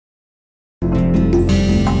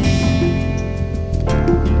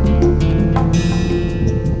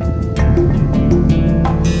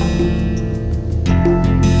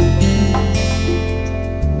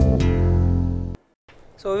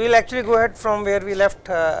will actually go ahead from where we left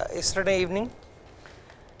yesterday evening.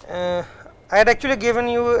 I had actually given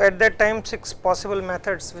you at that time 6 possible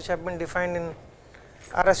methods which have been defined in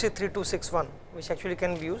RFC 3261, which actually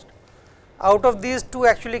can be used. Out of these, 2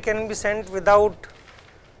 actually can be sent without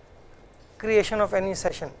creation of any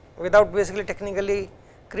session, without basically technically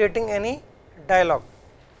creating any dialogue.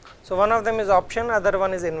 So, one of them is option, other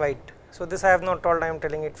one is invite. So, this I have not told, I am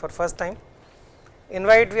telling it for first time.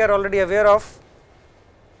 Invite we are already aware of.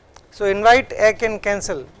 So, invite, egg and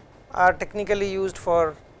cancel are technically used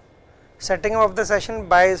for setting up of the session,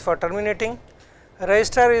 buy is for terminating,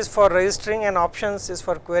 register is for registering, and options is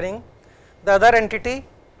for querying the other entity.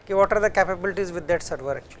 Okay, what are the capabilities with that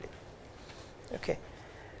server actually. Okay.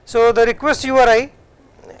 So, the request URI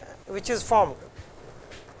which is formed,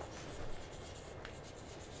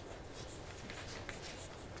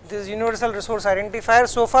 this universal resource identifier.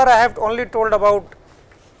 So far I have only told about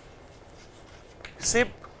SIP,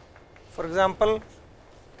 for example,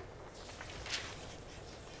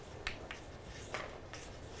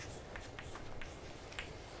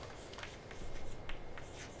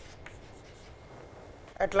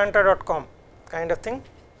 atlanta.com kind of thing.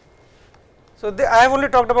 So, I have only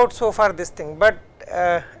talked about so far this thing, but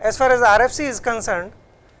as far as RFC is concerned,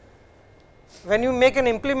 when you make an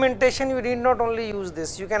implementation, you need not only use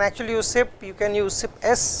this, you can actually use SIP, you can use SIP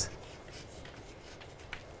S,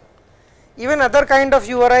 even other kind of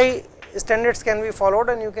URI standards can be followed,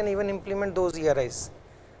 and you can even implement those URIs.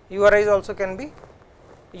 URIs also can be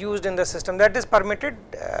used in the system, that is permitted.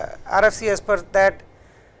 RFC as per that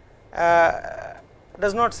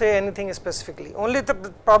does not say anything specifically. Only the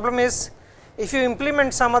problem is, if you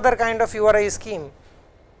implement some other kind of URI scheme,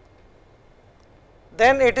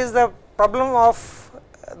 then it is the problem of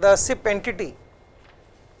the SIP entity.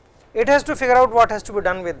 It has to figure out what has to be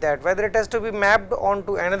done with that, whether it has to be mapped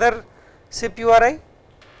onto another SIP URI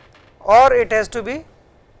or it has to be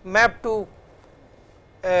mapped to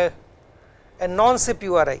a non-SIP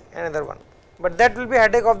URI, another one, but that will be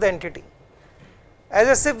headache of the entity. As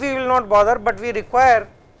a SIP we will not bother, but we require,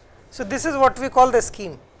 so this is what we call the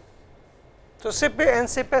scheme. So, SIP and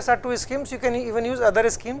SIP S are 2 schemes, you can even use other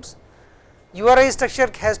schemes. URI structure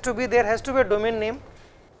has to be there, has to be a domain name.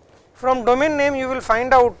 From domain name you will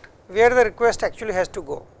find out where the request actually has to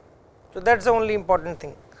go. So, that is the only important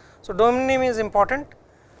thing. So, domain name is important,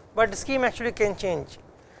 but scheme actually can change.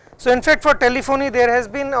 So, in fact, for telephony there has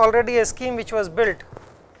been already a scheme which was built,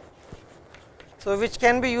 so which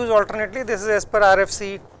can be used alternately. This is as per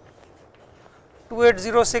RFC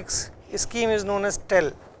 2806, scheme is known as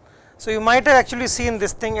tel. So, you might have actually seen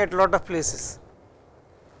this thing at lot of places.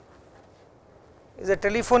 Is a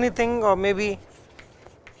telephony thing, or maybe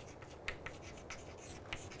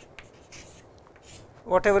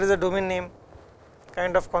whatever is a domain name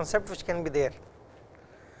kind of concept which can be there.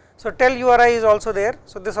 So, tel URI is also there.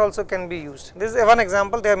 So, this also can be used. This is one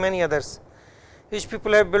example, there are many others which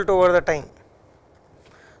people have built over the time.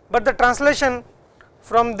 But the translation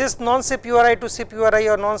from this non-SIP URI to SIP URI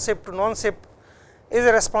or non-SIP to non-SIP is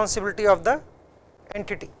a responsibility of the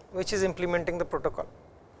entity which is implementing the protocol.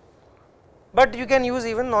 But you can use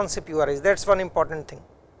even non-SIP URIs, that is one important thing.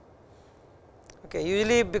 Okay,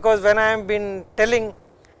 usually because when I am been telling,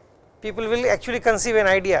 people will actually conceive an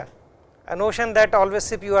idea, a notion that always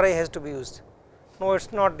SIP URI has to be used. No, it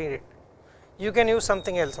is not needed. You can use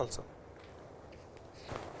something else also.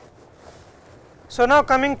 So, now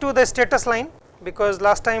coming to the status line, because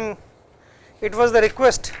last time it was the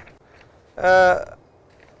request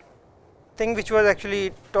thing which was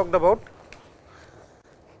actually talked about.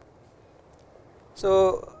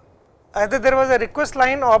 So, either there was a request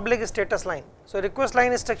line or oblique status line. So, request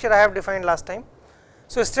line structure I have defined last time.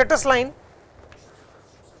 So, status line,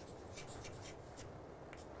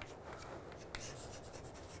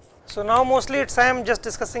 so now mostly it's I am just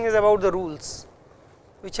discussing is about the rules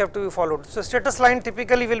which have to be followed. So, status line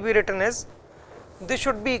typically will be written as, this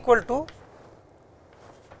should be equal to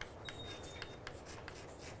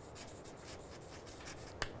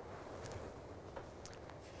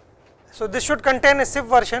so this should contain a SIP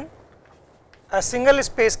version, a single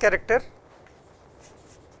space character,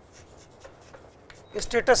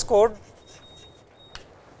 status code,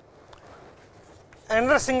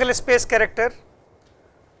 another single space character,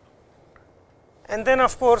 and then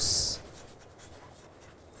of course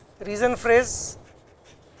reason phrase,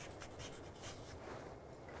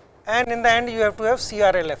 and in the end you have to have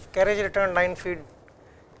CRLF, carriage return line feed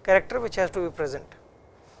character, which has to be present.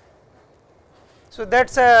 So,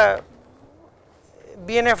 that is a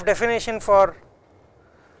BNF definition for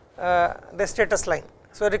the status line.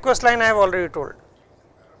 So, request line I have already told.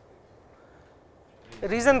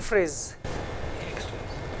 Reason phrase,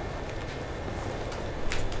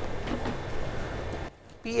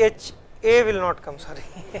 PHA will not come, sorry.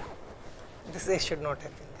 This A should not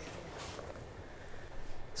have been there.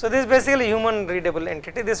 So, this is basically human readable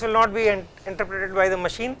entity. This will not be interpreted by the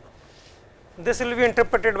machine. This will be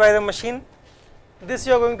interpreted by the machine. This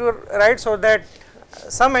you are going to write so that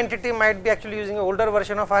some entity might be actually using an older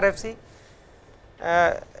version of RFC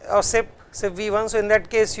or SIP V1. So, in that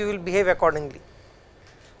case you will behave accordingly,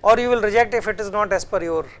 or you will reject if it is not as per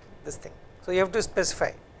your this thing. So, you have to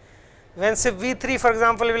specify. When SIP V3 for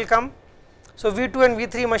example will come, so V2 and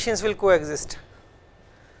V3 machines will coexist.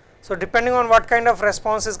 So, depending on what kind of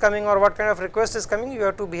response is coming or what kind of request is coming, you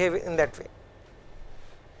have to behave in that way.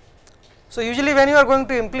 So, usually when you are going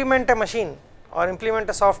to implement a machine or implement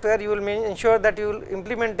a software, you will ensure that your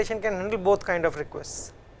implementation can handle both kind of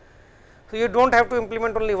requests. So, you do not have to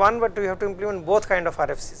implement only one, but you have to implement both kind of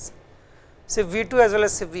RFCs, SIP V2 as well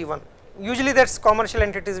as SIP V1. Usually that is commercial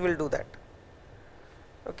entities will do that.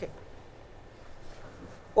 Okay.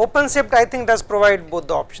 OpenSIP I think does provide both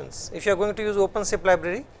the options if you are going to use OpenSIP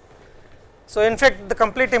library. So, in fact, the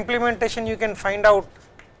complete implementation you can find out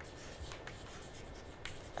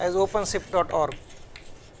as opensip.org.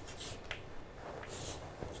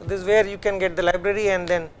 So, this is where you can get the library, and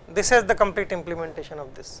then this has the complete implementation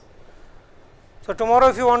of this. So, tomorrow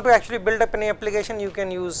if you want to actually build up any application, you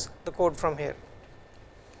can use the code from here,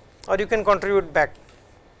 or you can contribute back.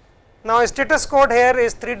 Now, status code here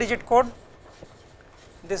is 3-digit code.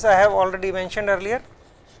 This I have already mentioned earlier.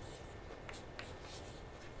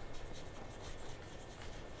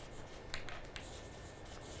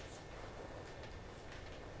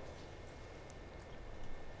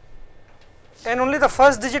 And only the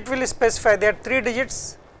first digit will specify, there are 3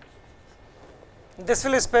 digits, this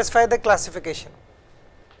will specify the classification.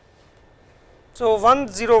 So,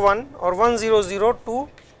 101 or 100 to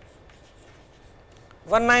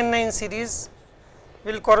 199 series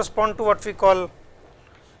will correspond to what we call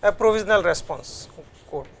a provisional response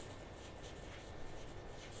code.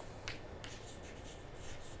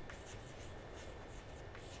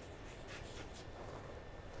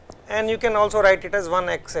 And you can also write it as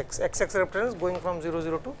 1XX, XX represents going from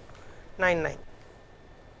 00 to 99.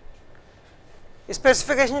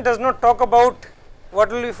 Specification does not talk about what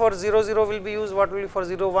will be for 00 will be used, what will be for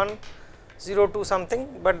 01, 02 something,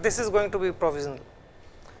 but this is going to be provisional.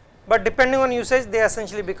 But depending on usage, they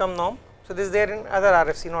essentially become norm. So, this is there in other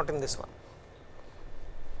RFC, not in this one.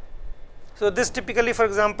 So, this typically for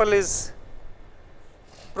example is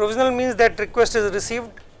provisional, means that request is received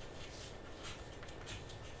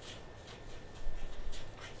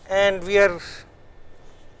and we are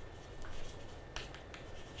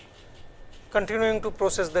continuing to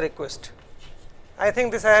process the request. I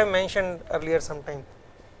think this I have mentioned earlier sometime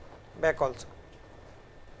back also.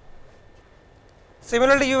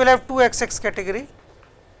 Similarly, you will have 2XX category.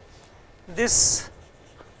 This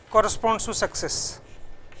corresponds to success.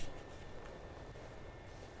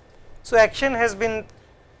 So, action has been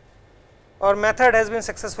or method has been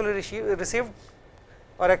successfully received,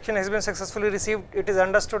 or action has been successfully received, it is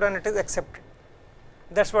understood and it is accepted.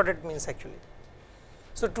 That is what it means actually.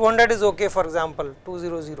 So, 200 is okay, for example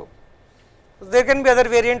 200. So, there can be other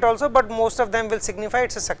variant also, but most of them will signify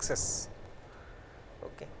it is a success.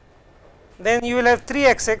 Okay. Then you will have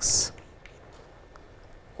 3XX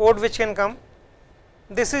code which can come.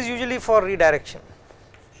 This is usually for redirection.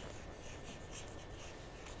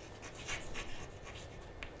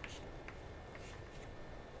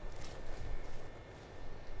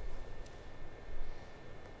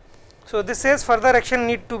 So, this says further action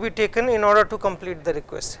need to be taken in order to complete the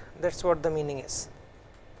request, that is what the meaning is.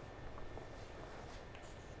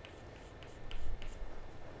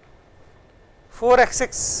 Four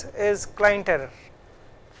XX is client error.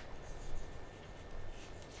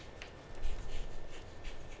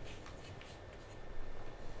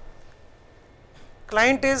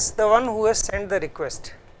 Client is the one who has sent the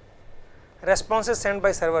request, response is sent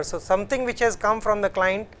by server. So, something which has come from the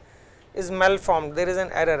client is malformed, there is an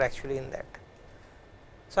error actually in that.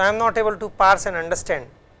 So, I am not able to parse and understand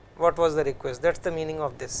what was the request, that is the meaning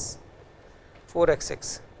of this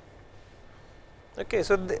 4XX. Okay,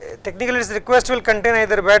 so, technically this request will contain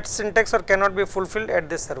either bad syntax or cannot be fulfilled at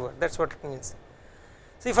this server, that is what it means.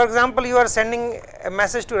 See, for example, you are sending a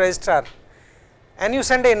message to registrar and you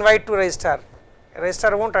send an invite to registrar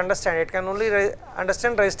will not understand, it can only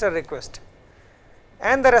understand register request,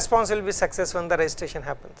 and the response will be success when the registration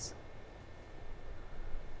happens.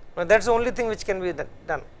 Now, that is the only thing which can be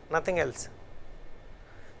done, nothing else.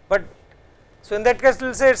 But so, in that case it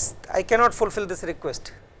will say I cannot fulfill this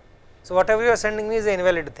request. So, whatever you are sending me is an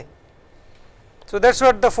invalid thing. So, that is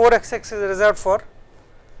what the 4XX is reserved for.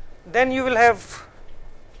 Then you will have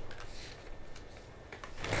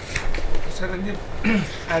Sir, in the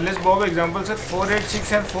Alice Bob example, sir,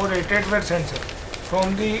 486 and 488 were sent, sir,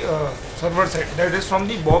 from the server side, that is from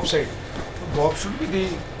the Bob side. So Bob should be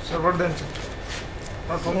the server then, sir.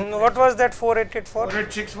 What was that 488 for?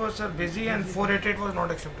 486 was, sir, busy and 488 was not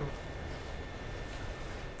acceptable.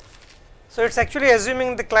 So it's actually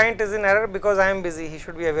assuming the client is in error because I am busy, he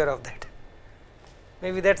should be aware of that.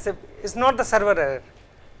 Maybe that's it's not the server error.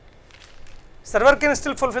 Server can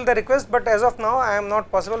still fulfill the request, but as of now I am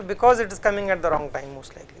not possible because it is coming at the wrong time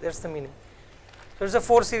most likely. That's the meaning. So it's a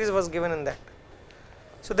 4 series was given in that.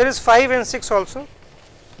 So there is 5 and 6 also.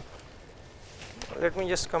 Let me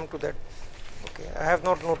just come to that. Okay, I have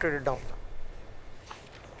not noted it down.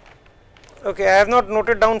 Okay, I have not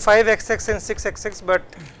noted down 5xx and 6xx, but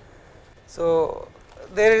so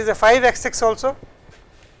there is a 5xx also.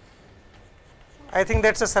 I think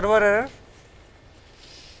that's a server error,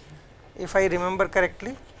 if I remember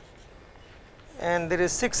correctly, and there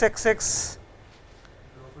is 6xx,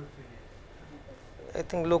 I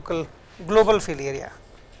think global failure. Yeah,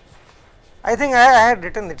 I think I had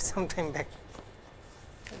written it some time back.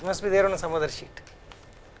 It must be there on some other sheet.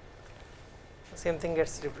 Same thing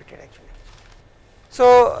gets repeated actually.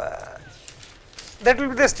 So that will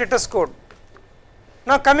be the status code.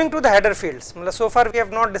 Now coming to the header fields. So far we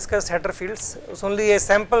have not discussed header fields. It's only a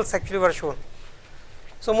samples actually were shown.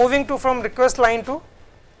 So moving to from request line to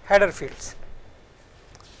header fields.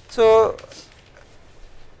 So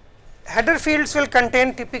header fields will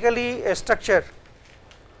contain typically a structure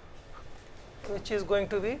which is going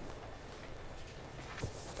to be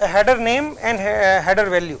a header name and header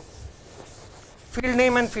value, field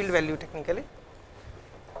name and field value technically.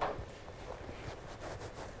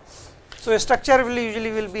 So a structure will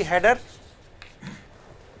usually be header.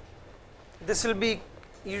 This will be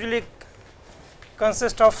usually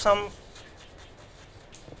consist of some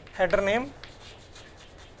header name,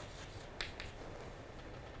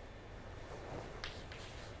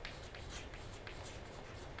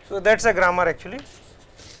 so that's a grammar actually.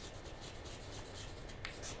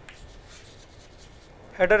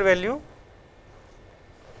 Header value,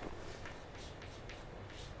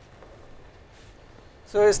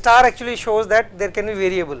 so a star actually shows that there can be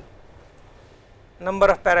variable number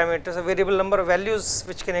of parameters, a variable number of values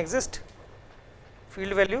which can exist.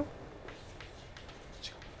 Field value,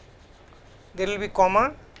 there will be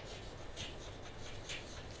comma,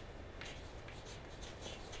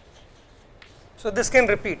 so this can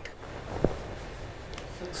repeat.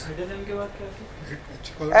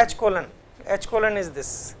 H colon is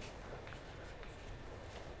this,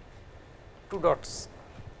 2 dots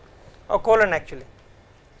or colon actually.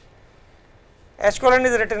 H colon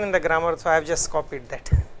is written in the grammar, so I have just copied that.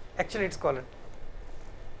 Actually it's colon.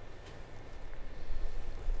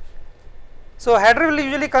 So header will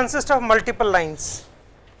usually consist of multiple lines.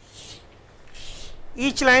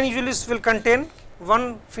 Each line usually will contain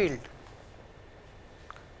one field.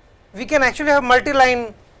 We can actually have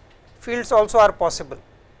multi-line fields also are possible,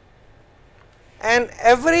 and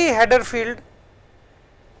every header field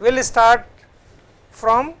will start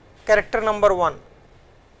from character number 1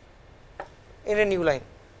 in a new line.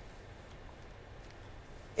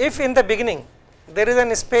 If in the beginning there is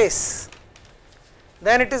an space,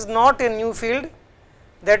 then it is not a new field,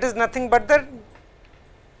 that is nothing but the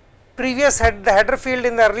previous the header field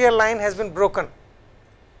in the earlier line has been broken.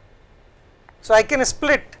 So I can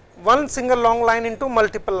split one single long line into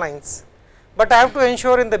multiple lines, but I have to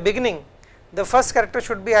ensure in the beginning the first character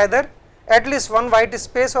should be either at least one white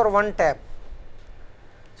space or one tab.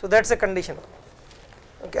 So that's a condition.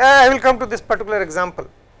 Okay, I will come to this particular example.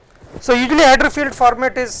 So usually header field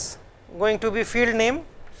format is going to be field name.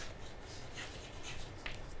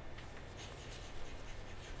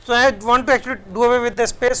 So I want to actually do away with the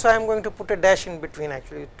space, so I am going to put a dash in between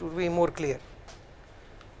actually to be more clear.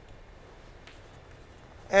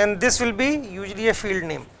 And this will be usually a field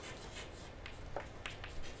name.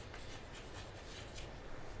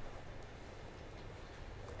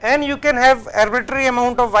 And you can have arbitrary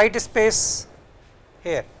amount of white space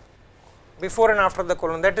here before and after the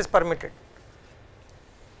colon, that is permitted.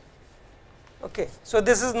 Okay, so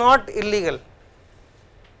this is not illegal.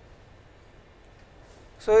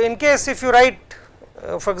 So in case if you write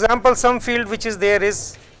for example some field which is there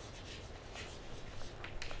is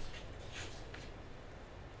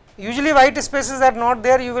usually white spaces are not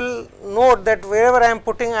there, you will note that wherever I am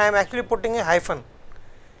putting, I am actually putting a hyphen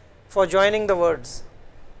for joining the words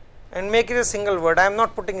and make it a single word. I am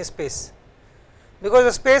not putting a space because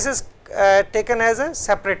the space is taken as a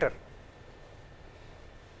separator,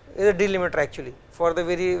 is a delimiter actually for the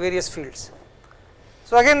various fields.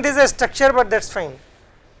 So again this is a structure, but that is fine.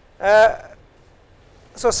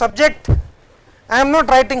 So subject I am not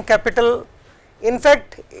writing capital. In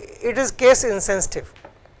fact, it is case insensitive.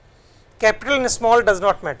 Capital and small does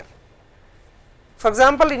not matter. For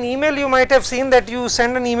example, in email you might have seen that you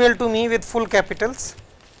send an email to me with full capitals.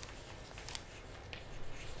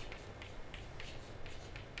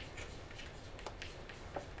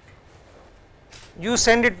 You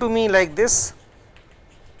send it to me like this.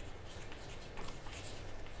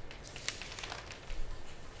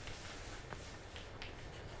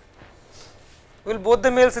 Will both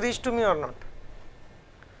the mails reach to me or not?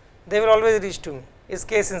 They will always reach to me. Is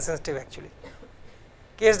case insensitive actually.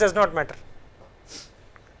 Case does not matter.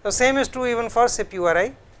 So, same is true even for SIP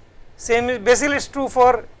URI. Same is basically is true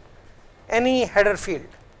for any header field,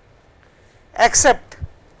 except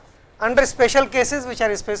under special cases which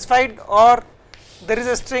are specified, or there is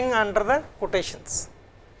a string under the quotations.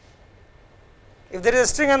 If there is a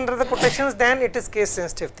string under the quotations, then it is case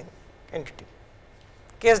sensitive thing entity.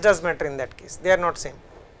 Case does matter in that case, they are not same.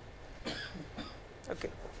 Okay.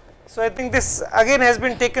 So, I think this again has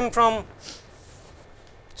been taken from.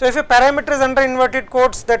 So, if a parameter is under inverted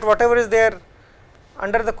quotes, that whatever is there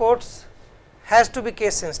under the quotes has to be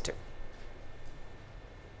case sensitive.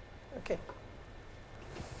 Okay.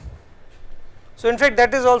 So, in fact,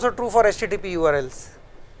 that is also true for HTTP URLs.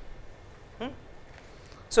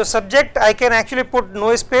 So, subject I can actually put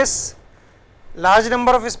no space, large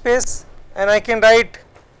number of space, and I can write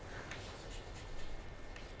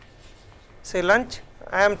say lunch.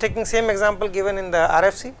 I am taking same example given in the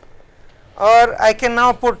RFC, or I can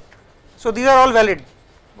now put. So, these are all valid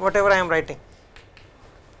whatever I am writing.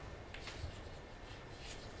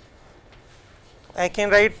 I can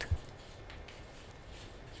write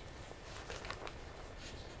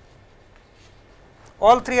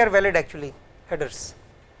all three are valid actually headers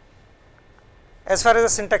as far as the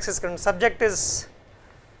syntax is concerned. Subject is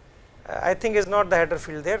I think is not the header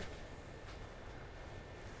field there.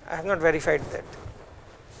 I have not verified that.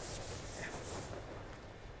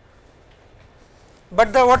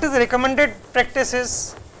 But the what is the recommended practice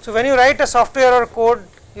is, so when you write a software or code,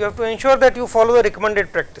 you have to ensure that you follow the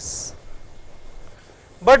recommended practice,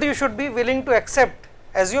 but you should be willing to accept,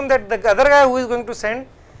 assume that the other guy who is going to send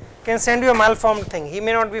can send you a malformed thing, he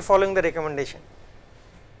may not be following the recommendation,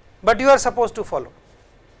 but you are supposed to follow.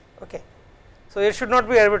 Okay. So, it should not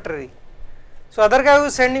be arbitrary. So, other guy who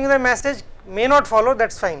is sending you the message may not follow,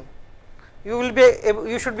 that is fine, you will be able,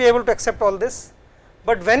 you should be able to accept all this,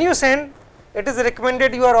 but when you send, it is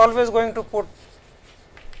recommended you are always going to put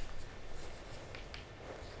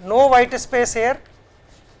no white space here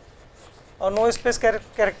or no space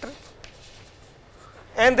character,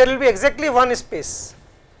 and there will be exactly one space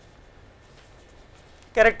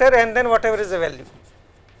character and then whatever is the value.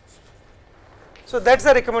 So, that is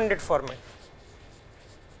the recommended format.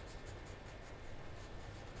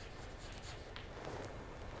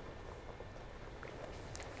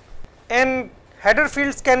 And header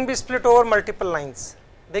fields can be split over multiple lines,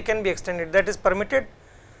 they can be extended, that is permitted,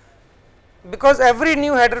 because every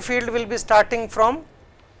new header field will be starting from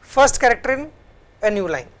first character in a new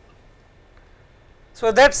line.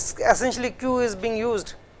 So, that is essentially Q is being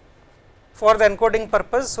used for the encoding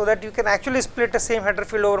purpose, so that you can actually split the same header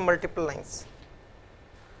field over multiple lines.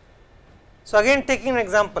 So, again taking an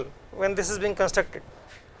example when this is being constructed.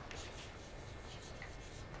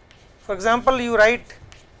 For example, you write,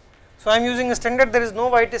 so I am using a standard, there is no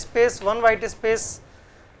white space, one white space,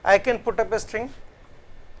 I can put up a string,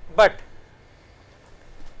 but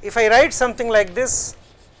if I write something like this,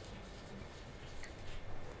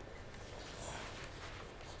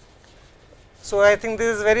 so I think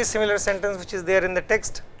this is very similar sentence which is there in the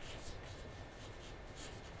text.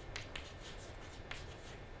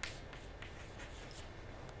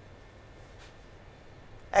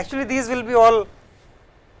 Actually, these will be all,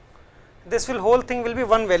 this will whole thing will be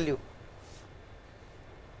one value.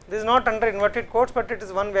 This is not under inverted quotes, but it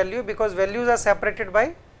is one value because values are separated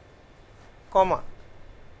by comma.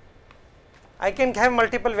 I can have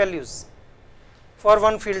multiple values for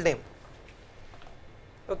one field name,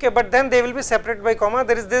 okay, but then they will be separated by comma.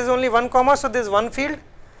 There is only one comma, so this is one field,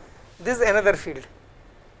 this is another field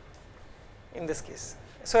in this case.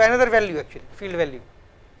 So, another value actually, field value.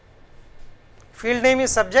 Field name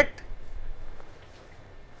is subject.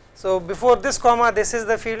 So, before this comma, this is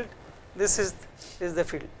the field, this is the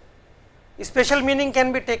field. Special meaning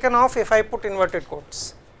can be taken off if I put inverted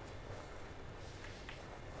quotes,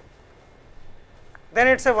 then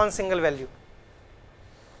it is a one single value.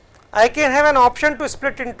 I can have an option to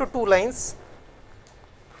split into two lines.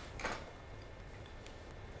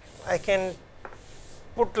 I can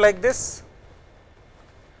put like this.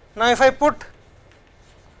 Now, if I put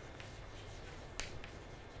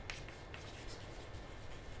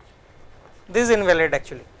this is invalid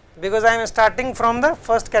actually, because I am starting from the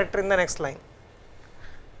first character in the next line.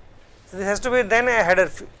 So, this has to be then a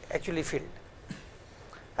header actually field.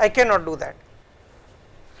 I cannot do that.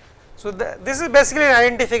 So, this is basically an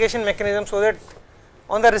identification mechanism, so that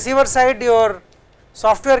on the receiver side your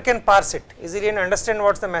software can parse it easily and understand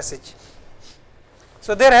what is the message.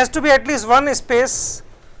 So, there has to be at least one space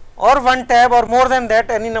or one tab or more than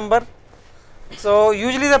that, any number. So,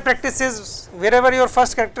 usually the practice is wherever your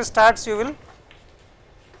first character starts, you will,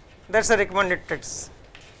 that is the recommended text.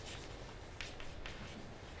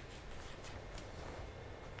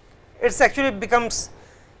 It actually becomes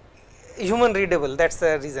human readable, that is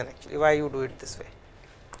the reason actually why you do it this way.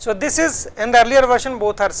 So, this is, and the earlier version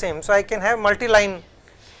both are same. So, I can have multi-line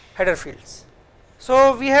header fields.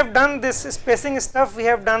 So, we have done this spacing stuff, we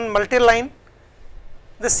have done multi-line.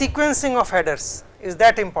 The sequencing of headers, is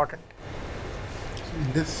that important? So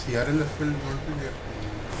in this CRLF will not be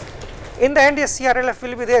there? In the end, yes, CRLF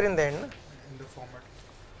will be there in the end. In the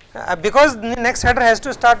format? Because the next header has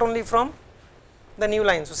to start only from the new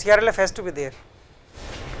line. So, CRLF has to be there.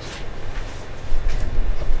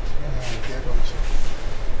 There also.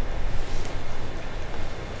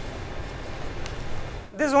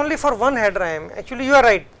 This is only for one header. I am actually, you are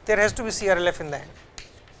right, there has to be CRLF in the end.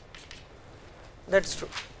 That is true.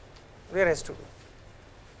 There has to be.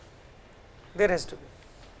 There has to be.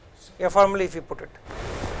 Yeah, formally if you put it.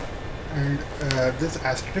 And this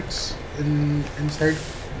asterisk inside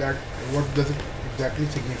that, what does it exactly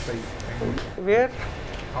signify? And Where?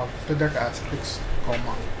 after that asterisk,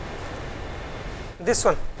 comma. This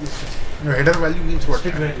one. No, header value means what?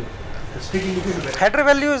 Stick value. The stick indicates the value. Header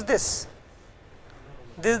value is this.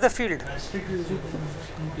 This is the field. Stick is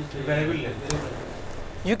variable length.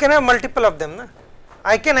 You can have multiple of them. Na?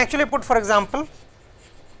 I can actually put, for example,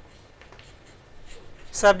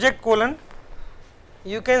 subject colon,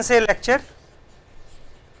 you can say lecture.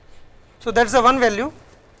 So, that is the one value.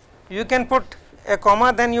 You can put a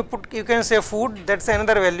comma, then you can say food, that is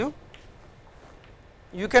another value.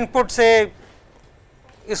 You can put say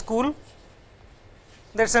school,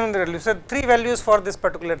 that is another value. So, 3 values for this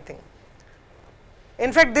particular thing.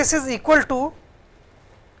 In fact, this is equal to,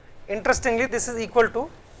 interestingly, this is equal to,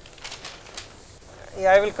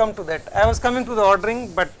 yeah, I will come to that. I was coming to the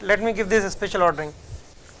ordering, but let me give this a special ordering.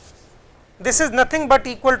 This is nothing but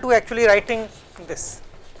equal to actually writing this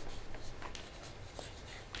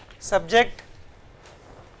subject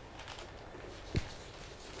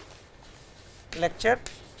lecture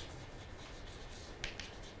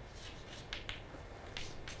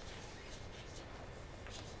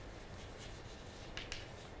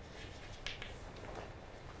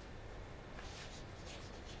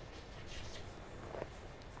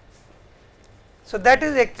So, that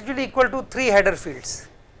is actually equal to 3 header fields.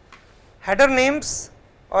 Header names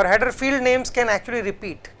or header field names can actually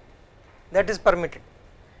repeat, that is permitted.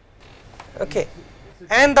 Okay.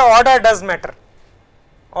 And the order does matter.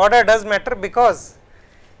 Order does matter, because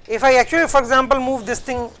if I actually, for example, move this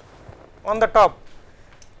thing on the top,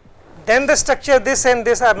 then the structure this and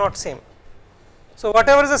this are not same. So,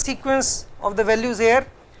 whatever is the sequence of the values here,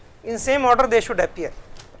 in same order they should appear,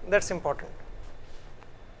 that is important.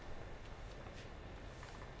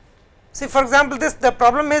 See, for example, the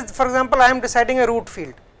problem is, for example, I am deciding a root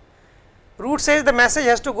field. Root says the message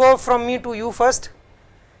has to go from me to you first,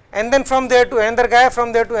 and then from there to another guy,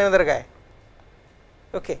 from there to another guy.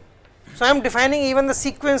 Okay. So, I am defining even the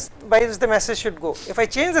sequence by which the message should go. If I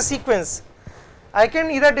change the sequence, I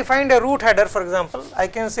can either define a root header, for example, I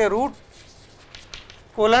can say root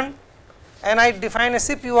colon, and I define a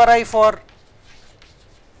SIP URI for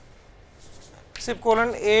SIP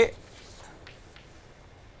colon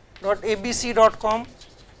a.abc.com.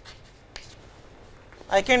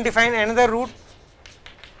 I can define another root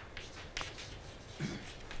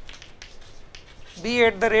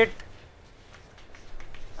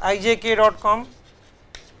b@ijk.com.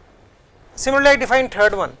 Similarly, I define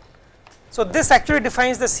third one. So, this actually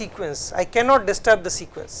defines the sequence. I cannot disturb the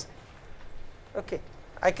sequence. Okay.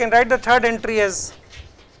 I can write the third entry as.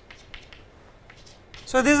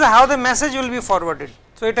 So, this is how the message will be forwarded.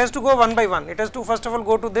 So, it has to go one by one. It has to first of all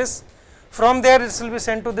go to this. From there, it will be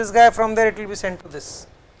sent to this guy. From there, it will be sent to this.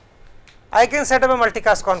 I can set up a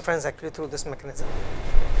multicast conference actually through this mechanism.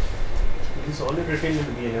 This is only written in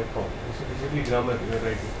the BNF form. This is basically grammar you are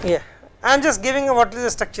writing. Yeah, I am just giving what is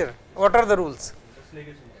the structure, what are the rules. Just like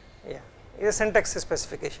a syntax. Yeah, it is a syntax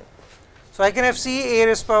specification. So, I can have C a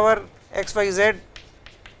raised power x y z.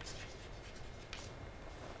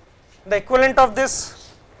 The equivalent of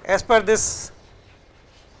this as per this.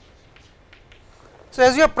 So,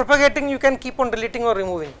 as you are propagating, you can keep on deleting or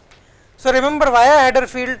removing. So, remember via header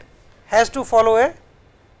field has to follow a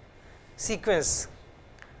sequence.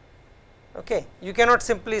 Okay, you cannot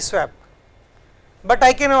simply swap, but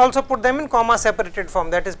I can also put them in comma separated form,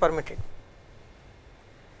 that is permitted.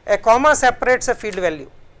 A comma separates a field value,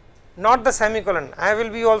 not the semicolon.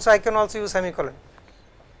 I can also use semicolon.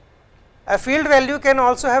 A field value can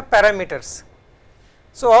also have parameters.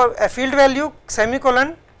 So, a field value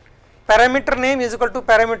semicolon parameter name is equal to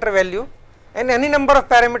parameter value, and any number of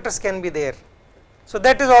parameters can be there. So,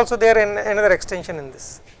 that is also there in another extension in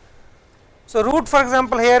this. So, root for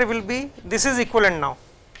example here will be, this is equivalent now.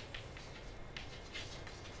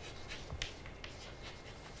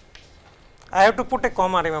 I have to put a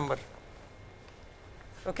comma, remember.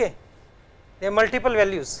 Okay. There are multiple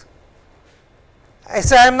values.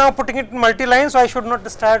 So, I am now putting it in multi-line, so I should not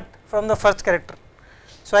start from the first character.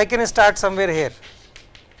 So, I can start somewhere here.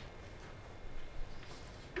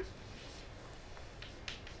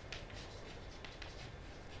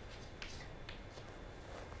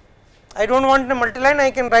 I do not want a multi-line,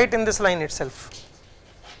 I can write in this line itself.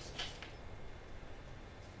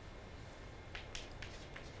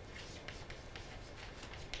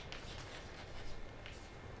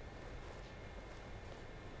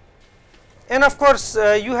 And of course,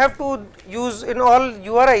 you have to use in all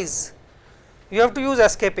URIs, you have to use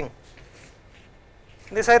escaping.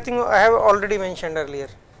 This I think I have already mentioned earlier.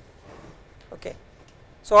 Okay.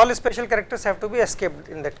 So, all special characters have to be escaped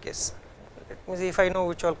in that case. Let me see if I know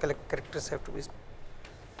which all characters have to be.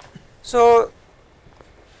 So,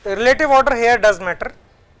 the relative order here does matter,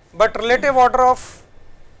 but relative order of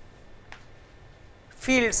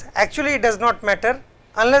fields actually does not matter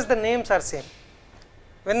unless the names are same.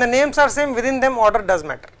 When the names are same, within them order does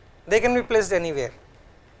matter, they can be placed anywhere.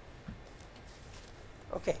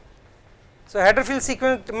 Okay. So, header field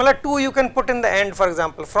sequence, 2 you can put in the end, for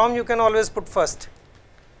example, from you can always put first.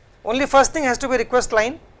 Only first thing has to be request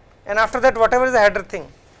line, and after that whatever is the header thing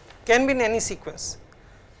can be in any sequence.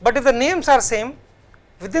 But if the names are same,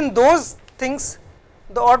 within those things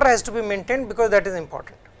the order has to be maintained, because that is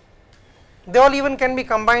important. They all even can be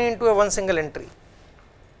combined into a one single entry.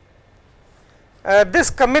 This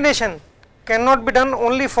combination cannot be done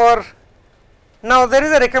only for, now there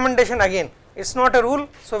is a recommendation again, it is not a rule.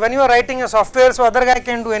 So, when you are writing a software, so other guy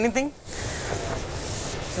can do anything.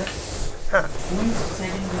 Sir, who is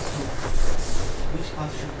deciding this rule? Which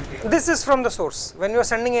path should be taken? This is from the source. When you are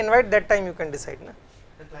sending an invite, that time you can decide. Na?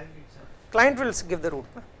 The client itself. Client will give the route.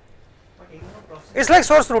 Na? But in the process, It is like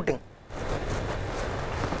source routing.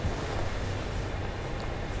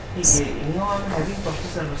 I am having proxy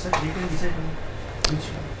server, sir, they can decide which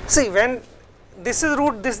one. See, when this is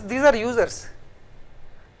route, these are users.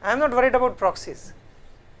 I am not worried about proxies.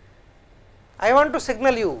 I want to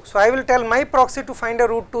signal you, so I will tell my proxy to find a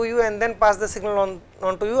route to you and then pass the signal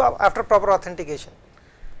on to you after proper authentication.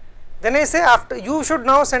 Then I say after you should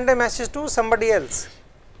now send a message to somebody else.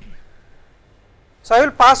 So, I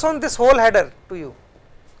will pass on this whole header to you.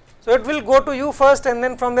 So, it will go to you first, and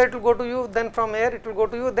then from there it will go to you, then from here it will go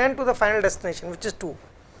to you, then to the final destination, which is 2.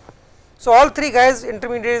 So, all 3 guys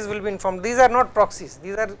intermediaries will be informed. These are not proxies,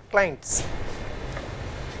 these are clients.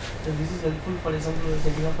 So, this is helpful, for example, when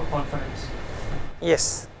setting up a conference.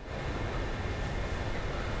 Yes,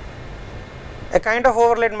 a kind of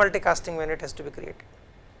overlaid multicasting when it has to be created.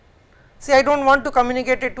 See, I do not want to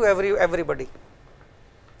communicate it to everybody,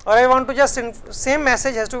 or I want to just same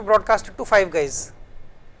message has to be broadcasted to 5 guys.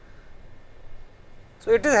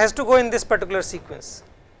 So, it has to go in this particular sequence.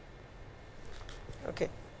 Okay.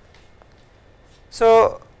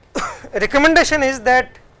 So, recommendation is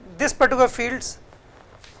that this particular fields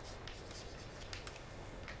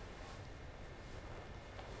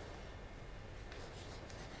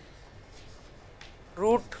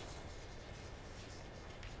root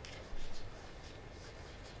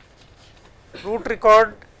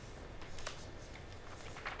record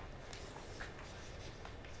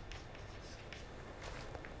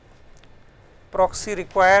proxy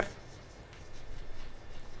require.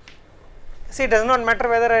 See, it does not matter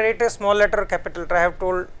whether I write a small letter or capital letter. I have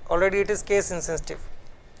told already it is case insensitive.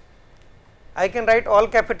 I can write all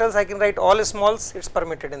capitals, I can write all smalls, it is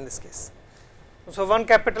permitted in this case. So, one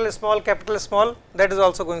capital small, that is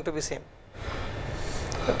also going to be same.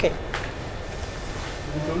 Okay.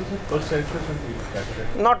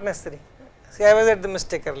 Not necessary. See, I was at the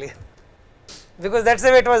mistake earlier, because that is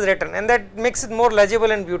the way it was written, and that makes it more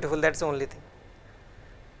legible and beautiful, that is the only thing.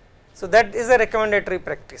 So, that is a recommendatory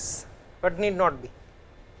practice, but need not be.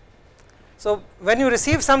 So, when you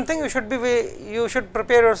receive something, you should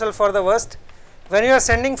prepare yourself for the worst. When you are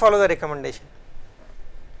sending, follow the recommendation.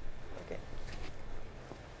 Okay.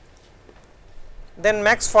 Then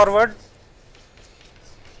max forward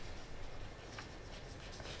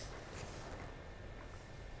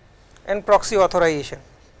and proxy authorization.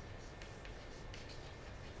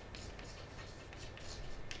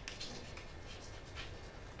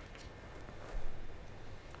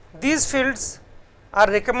 These fields are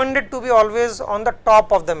recommended to be always on the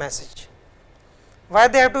top of the message. Why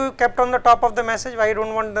they have to be kept on the top of the message? Why you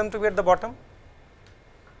don't want them to be at the bottom?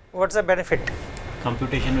 What's the benefit?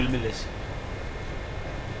 Computation will be less.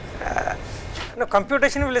 No,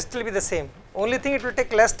 computation will still be the same. Only thing, it will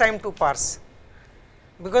take less time to parse,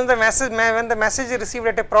 because the message, when the message is received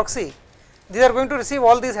at a proxy, these are going to receive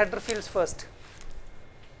all these header fields first.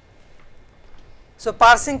 So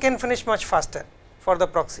parsing can finish much faster for the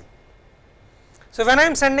proxy. So when I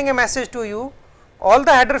am sending a message to you, all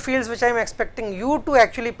the header fields which I am expecting you to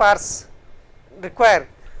actually parse, require,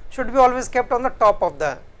 should be always kept on the top of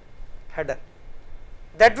the header.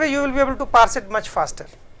 That way you will be able to parse it much faster,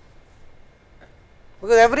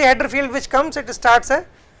 because every header field which comes, it starts a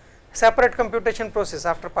separate computation process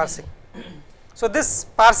after parsing. So this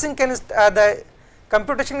parsing can, the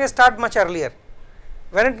computation can start much earlier.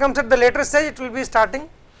 When it comes at the later stage, it will be starting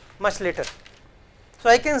much later. So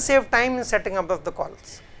I can save time in setting up of the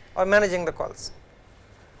calls or managing the calls.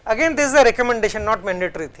 Again, this is a recommendation, not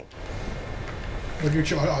mandatory thing. But you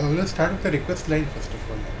should always start with the request line first of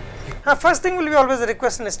all. First thing will be always a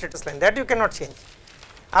request and a status line, that you cannot change.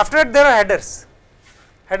 After that, there are headers,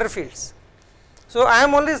 header fields. So I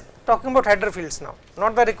am only talking about header fields now,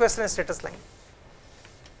 not the request and status line.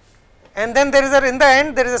 And then there is a, in the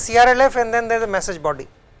end, there is a CRLF, and then there is a message body.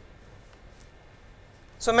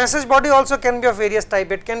 So message body also can be of various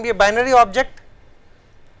type. It can be a binary object.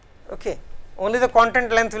 Okay, only the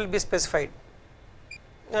content length will be specified.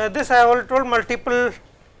 This I have already told, multiple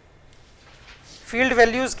field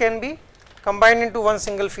values can be combined into one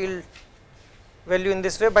single field value in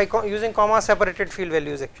this way by using comma separated field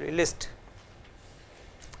values, actually list.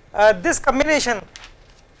 This combination,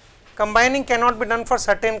 combining cannot be done for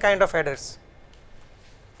certain kind of headers.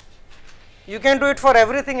 You can do it for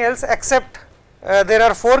everything else, except there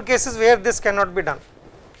are 4 cases where this cannot be done.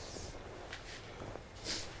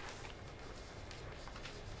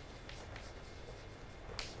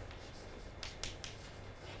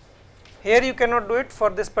 Here you cannot do it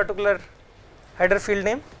for this particular header field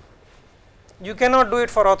name. You cannot do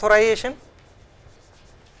it for authorization.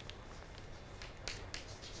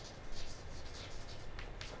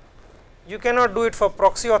 You cannot do it for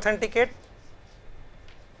proxy authenticate.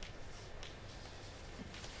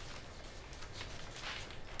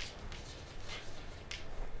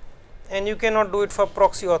 And you cannot do it for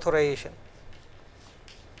proxy authorization.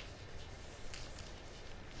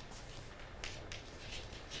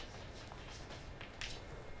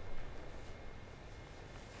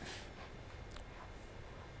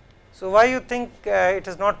 So why you think it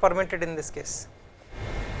is not permitted in this case?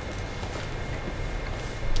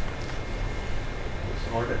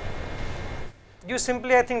 Order. You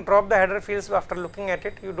simply, I think, drop the header fields after looking at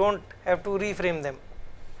it. You don't have to reframe them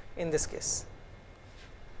in this case.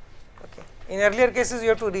 Okay. In earlier cases, you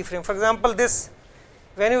have to reframe. For example, this,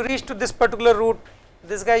 when you reach to this particular route,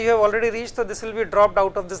 this guy you have already reached, so this will be dropped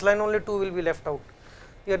out of this line, only 2 will be left out.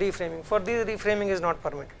 You are reframing. For these, reframing is not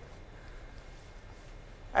permitted.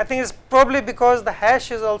 I think it's probably because the hash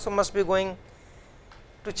is also must be going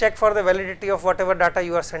to check for the validity of whatever data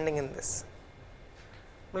you are sending in this.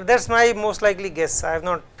 Well, that's my most likely guess. I have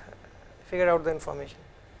not figured out the information,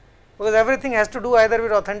 because everything has to do either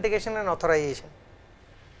with authentication and authorization.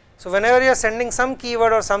 So whenever you are sending some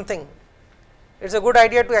keyword or something, it's a good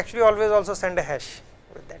idea to actually always also send a hash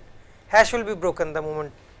with that. Hash will be broken the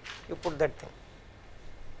moment you put that thing.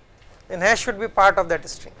 Then hash should be part of that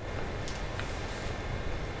string.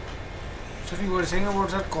 So you were saying about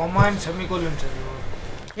that comma and semicolon, sir.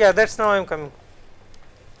 Yeah, that's now I am coming.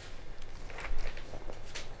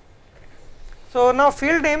 So now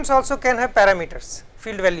field names also can have parameters,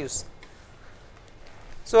 field values.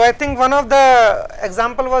 So I think one of the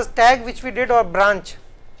example was tag, which we did, or branch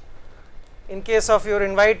in case of your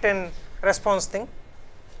invite and response thing.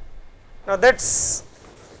 Now that's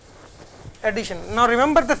addition. Now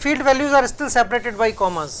remember, the field values are still separated by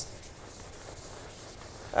commas.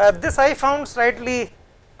 This I found slightly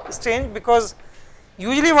strange, because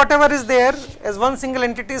usually whatever is there as one single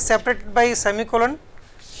entity is separated by semicolon.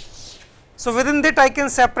 So within that I can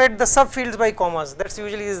separate the subfields by commas. That's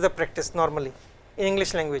usually is the practice normally in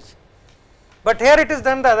English language. But here it is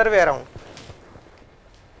done the other way around.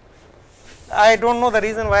 I don't know the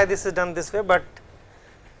reason why this is done this way, but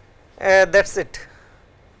that's it.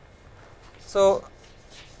 So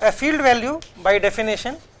a field value by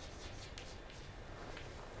definition,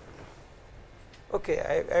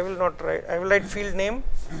 okay, I will not write, I will write field name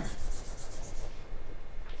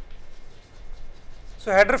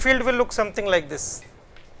So, header field will look something like this.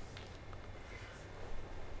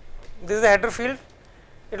 This is the header field.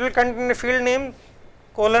 It will contain a field name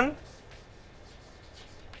colon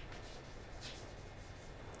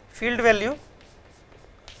field value,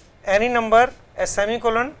 any number, a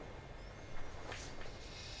semicolon,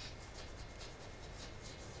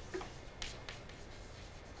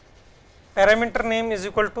 parameter name is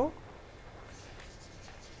equal to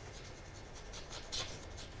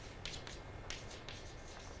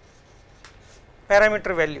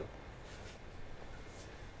parameter value,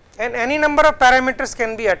 and any number of parameters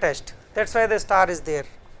can be attached, that is why the star is there,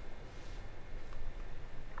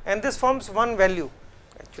 and this forms one value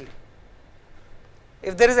actually.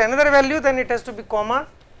 If there is another value, then it has to be comma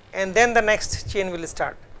and then the next chain will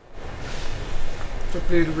start. So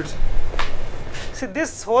please repeat, sir. See,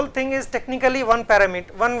 this whole thing is technically one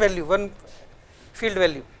parameter, one value, one field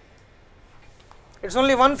value. It is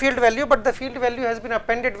only one field value, but the field value has been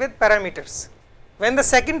appended with parameters. When the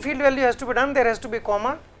second field value has to be done, there has to be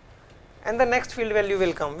comma and the next field value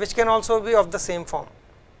will come, which can also be of the same form.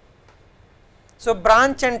 So,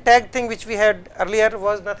 branch and tag thing which we had earlier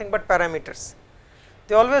was nothing but parameters.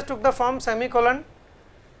 They always took the form semicolon,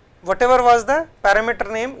 whatever was the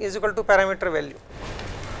parameter name is equal to parameter value.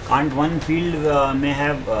 Can't one field may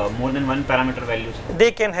have more than one parameter values?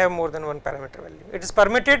 They can have more than one parameter value. It is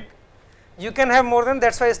permitted, you can have more than,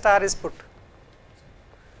 that is why star is put.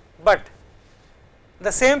 But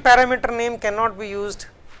the same parameter name cannot be used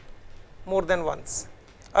more than once.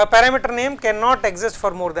 A parameter name cannot exist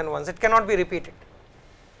for more than once, it cannot be repeated.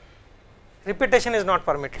 Repetition is not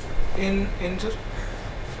permitted. Sir?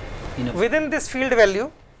 Within this field value,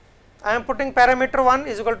 I am putting parameter 1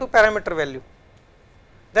 is equal to parameter value.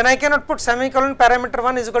 Then I cannot put semicolon parameter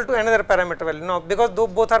 1 is equal to another parameter value, no, because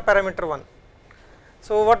both are parameter 1.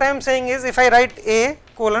 So, what I am saying is, if I write A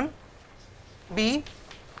colon B,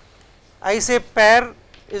 I say par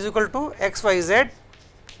is equal to x y z,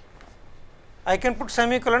 I can put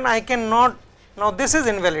semicolon, I cannot, now this is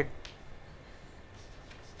invalid,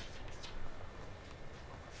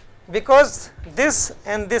 because this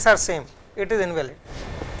and this are same, it is invalid.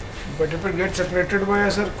 But if it gets separated by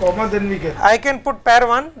a comma, then we can. I can put par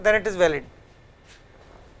 1, then it is valid.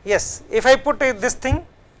 Yes, if I put this thing,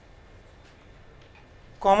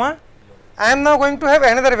 comma, I am now going to have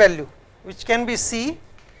another value which can be C,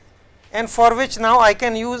 and for which now I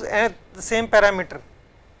can use the same parameter.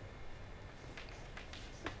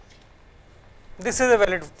 This is a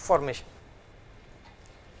valid formation.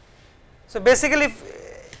 So, basically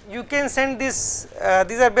you can send this,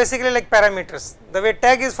 these are basically like parameters. The way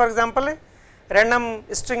tag is, for example, a random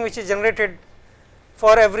string which is generated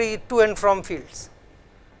for every to and from fields.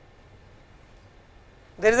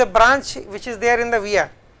 There is a branch which is there in the via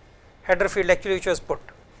header field actually which was put.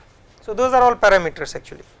 So, those are all parameters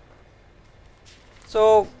actually.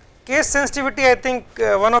 So, case sensitivity, I think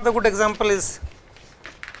one of the good example is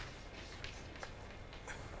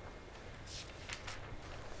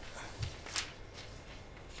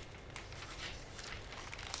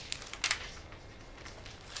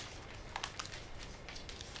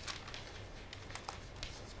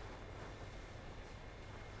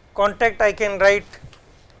contact. I can write,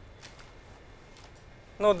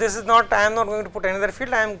 no, this is not, I am not going to put another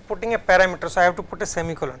field, I am putting a parameter, so I have to put a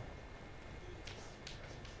semicolon.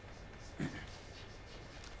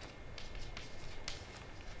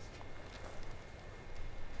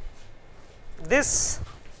 This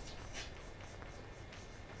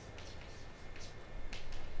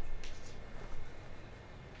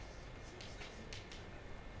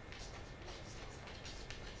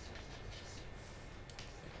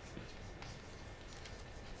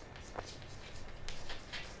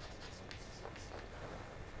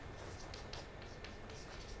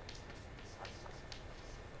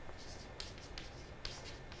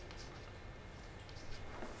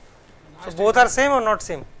so both are same or not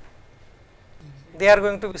same? They are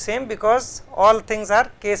going to be same because all things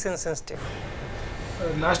are case insensitive.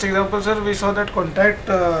 Last example, sir, we saw that contact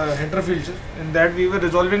header field, sir. In that we were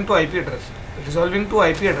resolving to IP address. Resolving to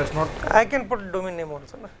IP address, not. I can put domain name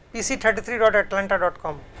also. No?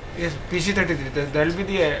 pc33.atlanta.com. Yes, PC33. That will be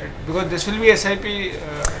the because this will be SIP.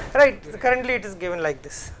 Right. Currently, it is given like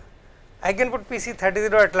this. I can put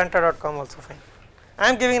pc33.atlanta.com also fine. I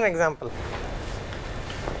am giving an example.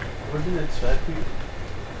 What is that swap field?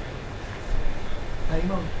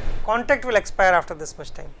 Time out. Contact will expire after this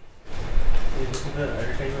much time. This is the at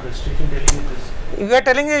a time of restriction telling you this. You are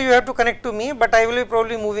telling you have to connect to me, but I will be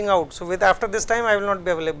probably moving out. So, with after this time, I will not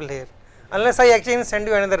be available here unless I actually send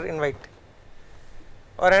you another invite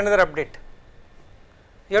or another update.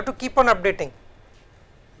 You have to keep on updating.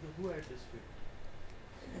 Who had this field?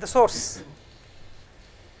 the source.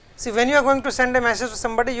 See, when you are going to send a message to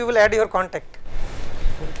somebody, you will add your contact.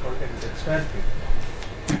 Contact expire.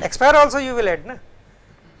 Expire also you will add, na?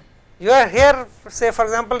 You are here, say for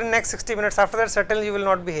example, in next 60 minutes, after that certainly you will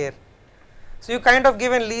not be here. So, you kind of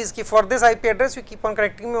give a lease ki for this IP address you keep on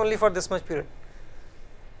connecting me only for this much period.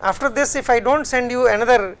 After this, if I do not send you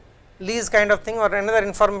another lease kind of thing or another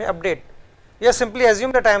update, you just simply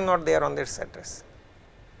assume that I am not there on this address.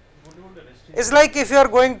 It is like if you are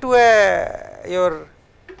going to your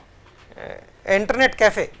internet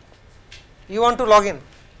cafe, you want to log in,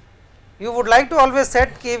 you would like to always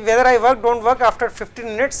set ki whether I work, do not work, after 15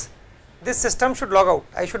 minutes this system should log out,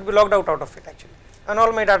 I should be logged out of it actually, and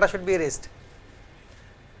all my data should be erased.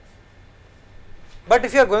 But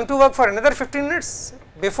if you are going to work for another 15 minutes,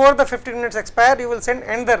 before the 15 minutes expire, you will send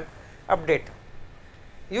another update.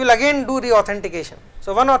 You will again do re-authentication.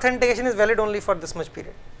 So, one authentication is valid only for this much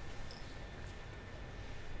period.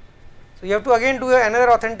 So, you have to again do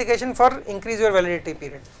another authentication for increase your validity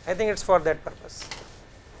period. I think it is for that purpose.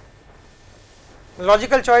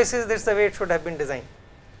 Logical choice is this is the way it should have been designed.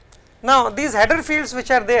 Now, these header fields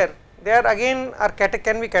which are there, they are again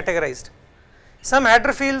can be categorized. Some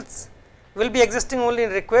header fields will be existing only in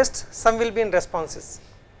requests, some will be in responses,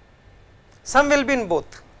 some will be in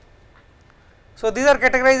both. So, these are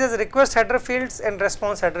categorized as request header fields and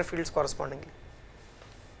response header fields correspondingly.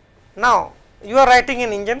 Now, you are writing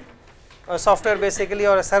an engine or software basically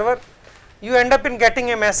or a server, you end up in getting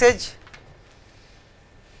a message,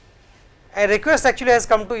 a request actually has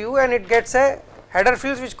come to you and it gets a header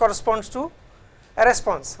fields which corresponds to a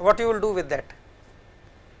response. What you will do with that?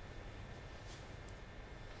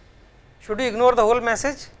 Should you ignore the whole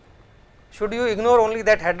message? Should you ignore only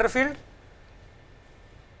that header field?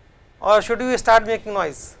 Or should you start making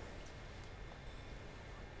noise?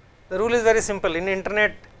 The rule is very simple. In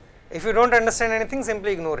internet, if you do not understand anything,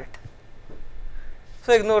 simply ignore it.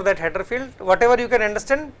 So, ignore that header field. Whatever you can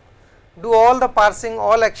understand, do all the parsing,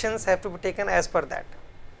 all actions have to be taken as per that.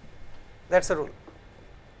 That is the rule.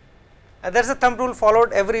 And that is a thumb rule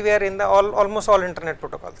followed everywhere in the almost all internet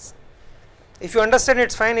protocols. If you understand,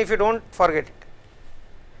 it is fine. If you do not, forget it.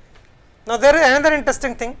 Now, there is another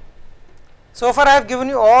interesting thing. So far, I have given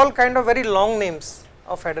you all kind of very long names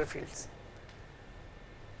of header fields.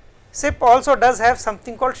 SIP also does have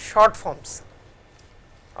something called short forms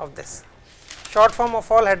of this. Short form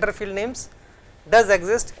of all header field names does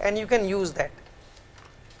exist and you can use that.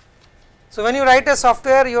 So, when you write a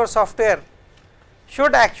software, your software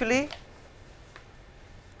should actually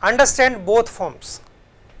understand both forms.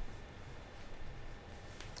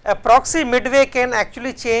 A proxy midway can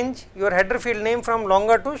actually change your header field name from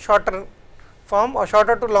longer to shorter form or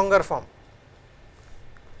shorter to longer form.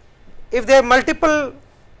 If there are multiple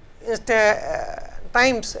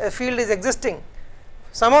times a field is existing,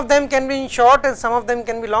 some of them can be in short and some of them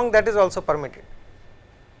can be long, that is also permitted.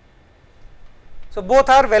 So, both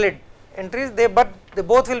are valid entries, but they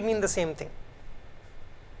both will mean the same thing.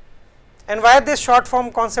 And why this short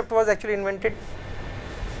form concept was actually invented?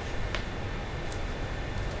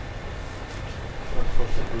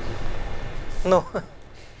 No,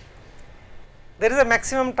 there is a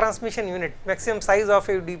maximum transmission unit, maximum size of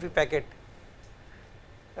a UDP packet.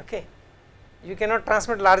 Okay, you cannot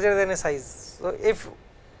transmit larger than a size. So, if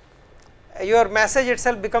your message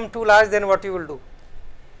itself become too large, then what you will do?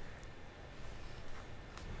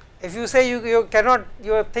 If you say you cannot,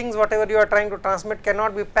 your things whatever you are trying to transmit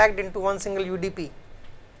cannot be packed into one single UDP,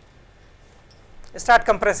 start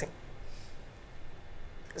compressing,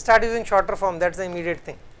 start using shorter form, that is the immediate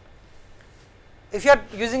thing. If you are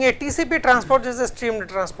using a TCP transport, this is a streamed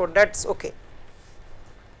transport, that is okay.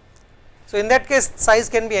 So, in that case size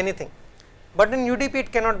can be anything, but in UDP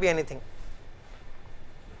it cannot be anything.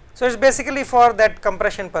 So, it is basically for that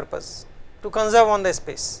compression purpose, to conserve on the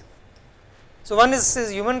space. So, one is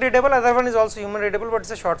human readable, other one is also human readable, but it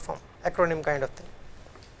is a short form acronym kind of thing.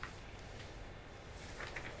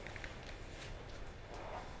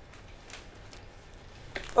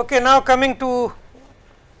 Okay, now coming to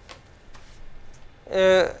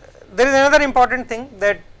there is another important thing,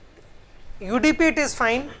 that UDP it is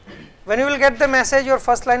fine, when you will get the message your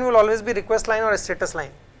first line will always be request line or a status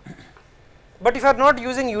line. But if you are not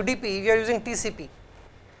using UDP, if you are using TCP,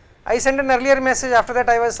 I sent an earlier message, after that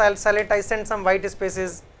I was silent, I sent some white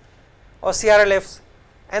spaces or CRLFs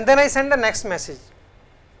and then I send the next message,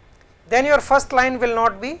 then your first line will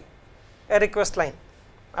not be a request line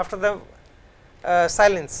after the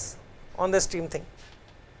silence on the stream thing.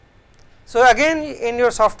 So, again in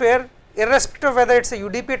your software, irrespective of whether it is a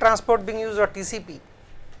UDP transport being used or TCP,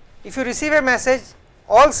 if you receive a message,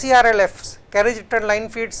 all CRLFs, carriage return line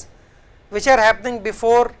feeds, which are happening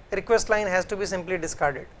before request line has to be simply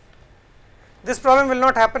discarded. This problem will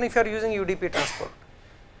not happen if you are using UDP transport.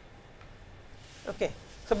 Okay.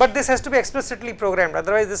 So, but this has to be explicitly programmed,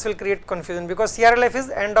 otherwise this will create confusion, because CRLF is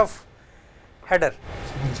end of header.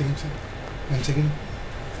 One second, sir. One second.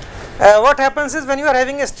 What happens is when you are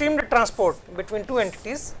having a streamed transport between two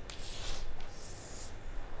entities,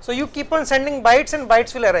 so you keep on sending bytes and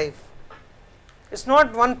bytes will arrive. It is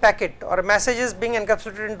not one packet or a message is being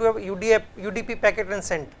encapsulated into a UDP packet and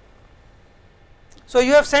sent. So,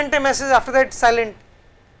 you have sent a message, after that silent,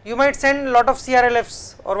 you might send a lot of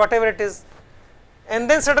CRLFs or whatever it is, and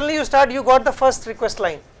then suddenly you got the first request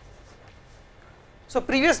line. So,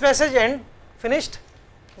 previous message end finished,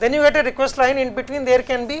 then you get a request line, in between there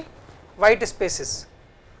can be white spaces.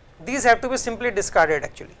 These have to be simply discarded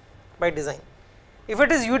actually by design. If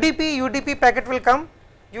it is UDP packet will come,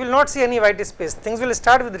 you will not see any white space, things will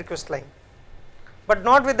start with request line, but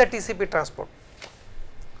not with the TCP transport.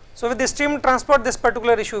 So, with the stream transport this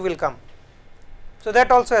particular issue will come. So,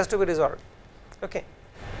 that also has to be resolved. Okay.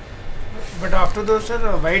 But after those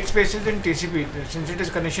white spaces in TCP, since it is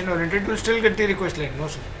connection oriented, you will still get the request line. No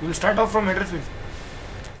sir, you will start off from header field.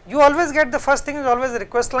 You always get, the first thing is always the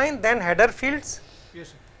request line, then header fields, Yes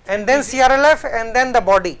sir. and then CRLF, and then the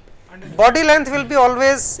body. Body length will be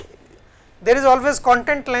always, there is always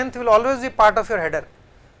content length will always be part of your header.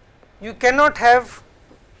 You cannot have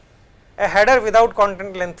a header without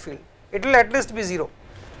content length field, it will at least be 0.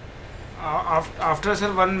 After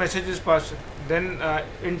sir one message is passed, then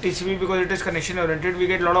in TCP, because it is connection oriented, we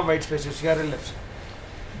get lot of white spaces, CRLFs.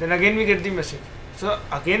 Then again we get the message. So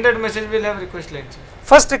again that message will have request lines.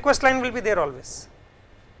 First request line will be there always.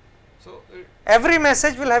 So Every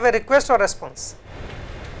message will have a request or response.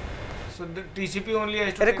 So the TCP only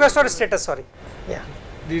has to Request take or status, sorry. Yeah.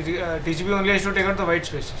 The TCP only has to take out the white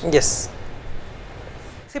spaces. Yes.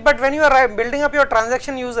 See, but when you are building up your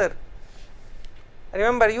transaction user,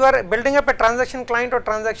 remember you are building up a transaction client or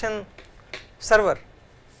transaction server.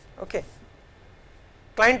 Okay.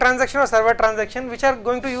 Client transaction or server transaction which are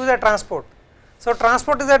going to use a transport. So,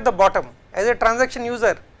 transport is at the bottom as a transaction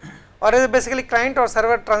user or as a basically client or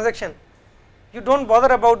server transaction. You do not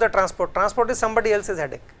bother about the transport, transport is somebody else's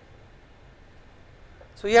headache.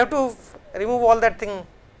 So, you have to remove all that thing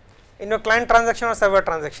in your client transaction or server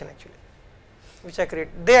transaction actually, which I create.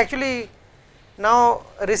 They actually now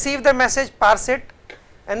receive the message, parse it,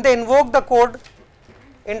 and they invoke the code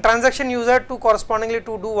in transaction user to correspondingly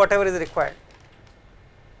to do whatever is required,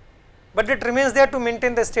 but it remains there to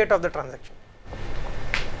maintain the state of the transaction.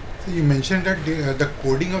 So you mentioned that the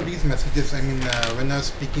coding of these messages, I mean when I was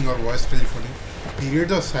speaking or voice telephoning,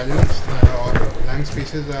 periods of silence or blank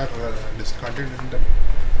spaces are discarded in the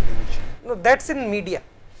machine. No, that is in media.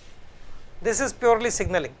 This is purely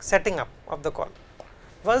signaling, setting up of the call.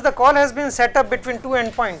 Once the call has been set up between two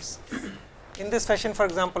endpoints in this fashion, for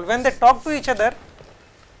example, when they talk to each other,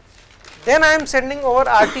 then I am sending over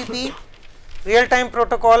RTP, real time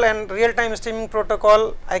protocol and real time streaming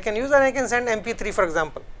protocol I can use, and I can send MP3 for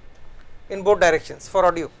example in both directions for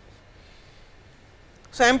audio.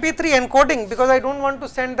 So, MP3 encoding, because I do not want to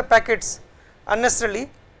send the packets unnecessarily,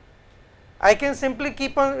 I can simply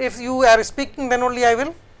keep on, if you are speaking then only I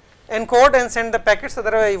will encode and send the packets,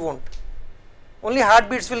 otherwise I will not. Only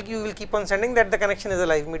heartbeats you will keep on sending, that the connection is a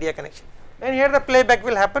live media connection, and here the playback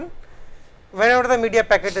will happen whenever the media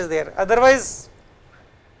packet is there. Otherwise,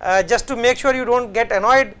 just to make sure you do not get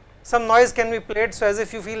annoyed, some noise can be played, so as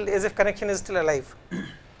if you feel as if connection is still alive.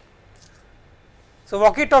 So,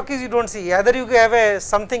 walkie talkies you do not see, either you have a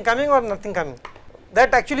something coming or nothing coming,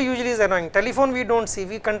 that actually usually is annoying. Telephone we do not see,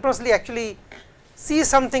 we continuously actually see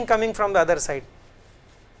something coming from the other side.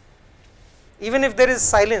 Even if there is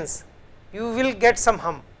silence, you will get some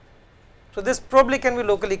hum. So, this probably can be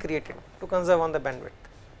locally created to conserve on the bandwidth.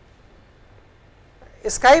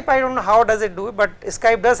 Skype, I do not know how does it do it, but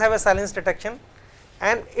Skype does have a silence detection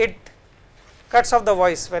and it cuts off the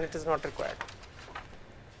voice when it is not required.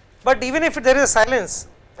 But even if there is a silence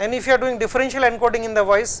and if you are doing differential encoding in the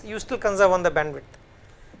voice, you still conserve on the bandwidth,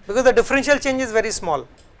 because the differential change is very small.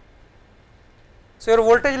 So, your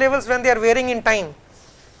voltage levels when they are varying in time,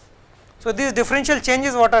 so these differential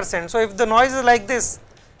changes what are sent. So, if the noise is like this,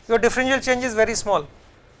 your differential change is very small,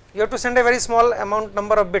 you have to send a very small amount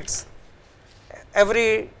number of bits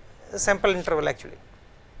every sample interval actually.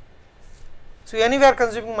 So, anyway are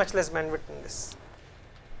consuming much less bandwidth in this.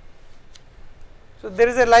 So, there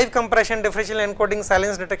is a live compression, differential encoding,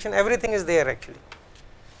 silence detection, everything is there actually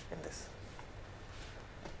in this.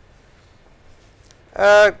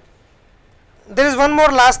 There is one more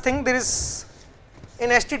last thing, there is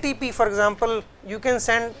in HTTP for example, you can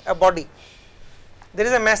send a body there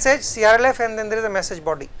is a message CRLF and then there is a message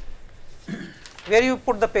body where you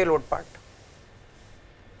put the payload part.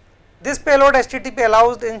 This payload HTTP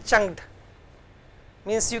allows in chunked,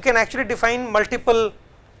 means you can actually define multiple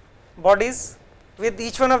bodies with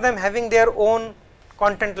each one of them having their own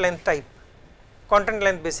content length type, content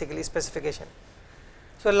length basically specification.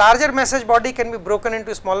 So, larger message body can be broken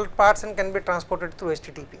into smaller parts and can be transported through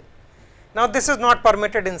HTTP. Now, this is not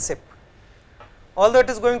permitted in SIP, although it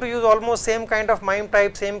is going to use almost same kind of MIME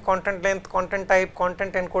type, same content length, content type,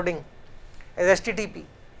 content encoding as HTTP,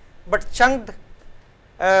 but chunked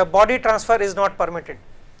body transfer is not permitted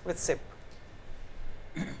with SIP.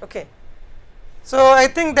 Okay. So, I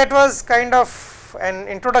think that was kind of an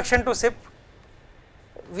introduction to SIP.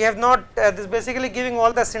 We have not this basically giving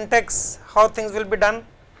all the syntax, how things will be done,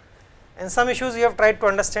 and some issues we have tried to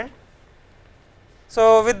understand.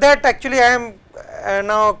 So, with that actually I am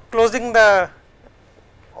now closing the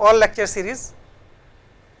all lecture series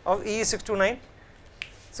of EE 629.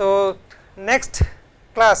 So, next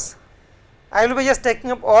class I will be just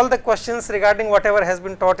taking up all the questions regarding whatever has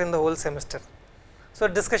been taught in the whole semester. So,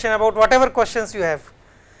 discussion about whatever questions you have.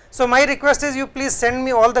 So, my request is you please send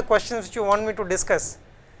me all the questions which you want me to discuss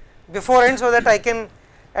beforehand, so that I can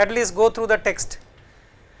at least go through the text.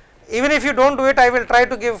 Even if you do not do it, I will try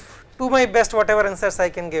to give to my best whatever answers I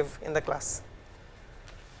can give in the class.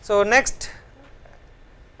 So, next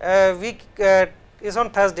week is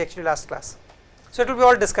on Thursday, actually last class. So, it will be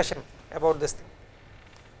all discussion about this thing,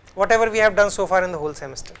 whatever we have done so far in the whole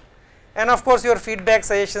semester, and of course, your feedback,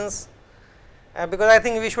 suggestions, because I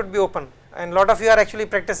think we should be open, and lot of you are actually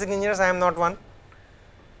practicing engineers, I am not one.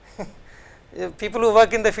 People who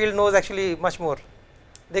work in the field knows actually much more,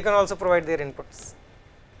 they can also provide their inputs.